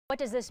What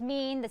does this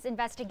mean, this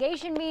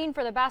investigation mean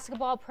for the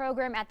basketball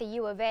program at the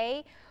U of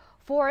A,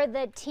 for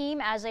the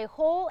team as a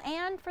whole,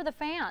 and for the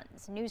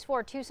fans? News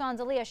 4 Tucson's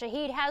Aaliyah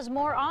Shahid has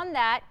more on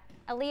that.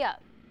 Aaliyah.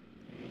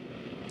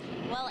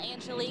 Well,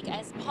 Angelique,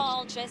 as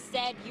Paul just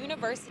said,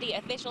 university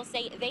officials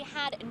say they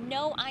had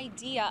no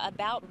idea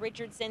about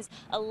Richardson's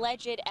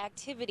alleged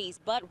activities.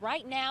 But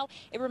right now,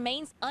 it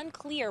remains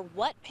unclear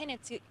what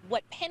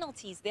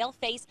penalties they'll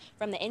face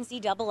from the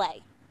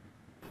NCAA.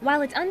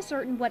 While it's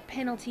uncertain what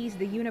penalties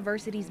the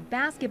university's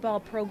basketball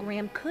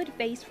program could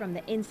face from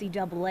the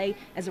NCAA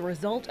as a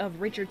result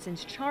of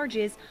Richardson's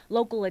charges,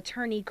 local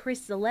attorney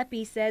Chris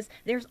Zalepi says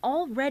there's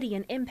already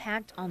an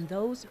impact on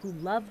those who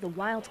love the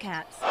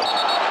Wildcats.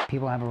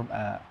 People have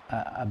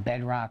a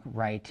bedrock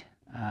right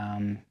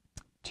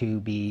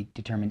to be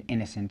determined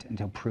innocent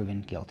until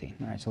proven guilty.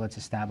 All right, so let's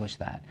establish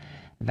that.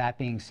 That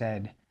being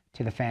said,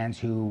 to the fans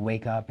who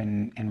wake up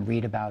and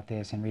read about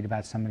this and read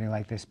about somebody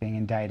like this being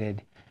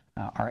indicted,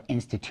 our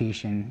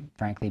institution,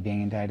 frankly,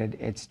 being indicted,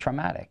 it's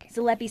traumatic.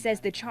 Zalepi says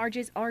the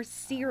charges are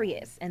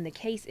serious and the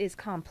case is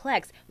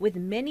complex with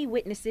many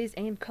witnesses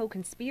and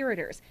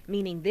co-conspirators,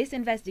 meaning this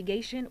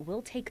investigation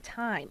will take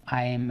time.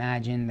 I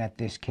imagine that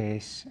this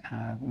case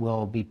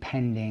will be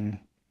pending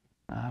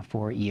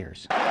for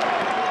years.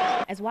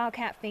 As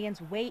Wildcat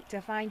fans wait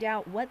to find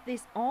out what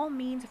this all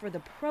means for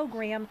the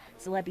program,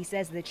 Zalepi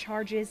says the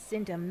charges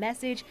send a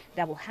message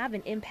that will have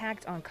an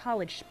impact on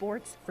college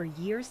sports for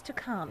years to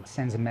come. It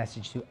sends a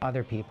message to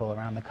other people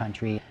around the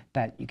country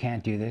that you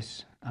can't do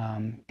this.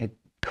 It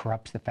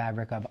corrupts the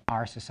fabric of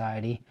our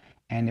society,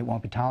 and it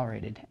won't be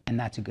tolerated, and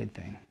that's a good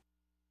thing.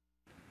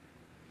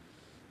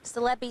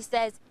 Zalepi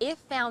says if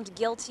found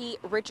guilty,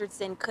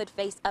 Richardson could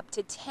face up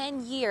to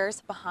 10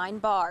 years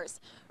behind bars.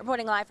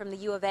 Reporting live from the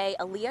U of A,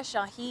 Aaliyah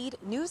Shahid,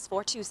 News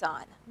 4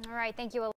 Tucson. All right, thank you.